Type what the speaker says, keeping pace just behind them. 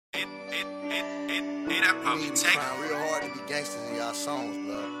That probably take trying real hard to be gangsters in y'all songs,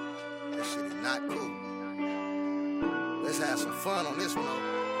 blood. That shit is not cool. Let's have some fun on this one,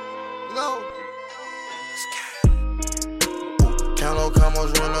 you know? Count no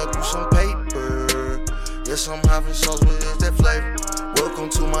commas, run up you some paper. Yes, I'm having sauce, but it's that flavor. Welcome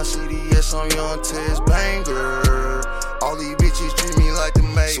to my city, yes, I'm young Tez Banger. All these bitches treat me like the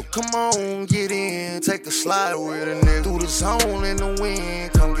maid. So come on, get in, take a slide with a nigga. Through the zone in the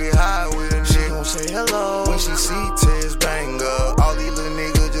wind, come get high with a nigga. She gon' say hello when she see Tez Banger. All these little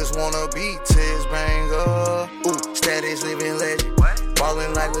niggas just wanna be Tez Banger. Ooh, status living legend.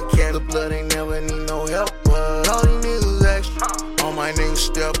 Ballin' like a cat, the blood ain't never need no help. But all these niggas extra. All my niggas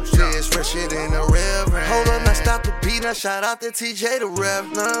step, shit's fresher than a reverend. Hold up, now stop the beat, now shout out to TJ the rap.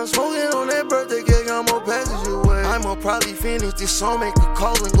 Now I'm smoking on that birthday cake, I'm more passage away. I'ma probably finish this song, make a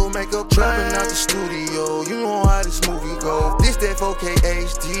call and go make a trapping out the studio. You know how this movie go. This that 4K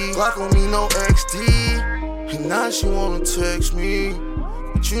HD, Glock on me, no XD. And now she wanna text me,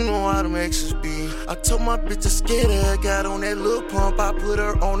 but you know how them exes be. I told my bitch to scared her, got on that little pump, I put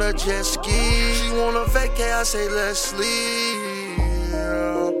her on a jet ski. She wanna vacay, I say let's sleep.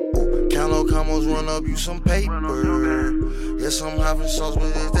 Count no commas, run up you some paper. Yes, I'm having sauce, but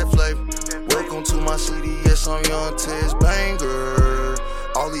it's that flavor. Welcome to my city, yes, I'm young Tez Banger.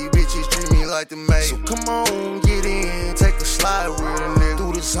 All these bitches treat me like the maid. So come on, get in, take a slide with a nigga.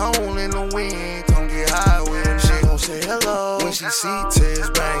 Through the zone in the wind, come get high with a nigga. She gon' say hello when she see Tez.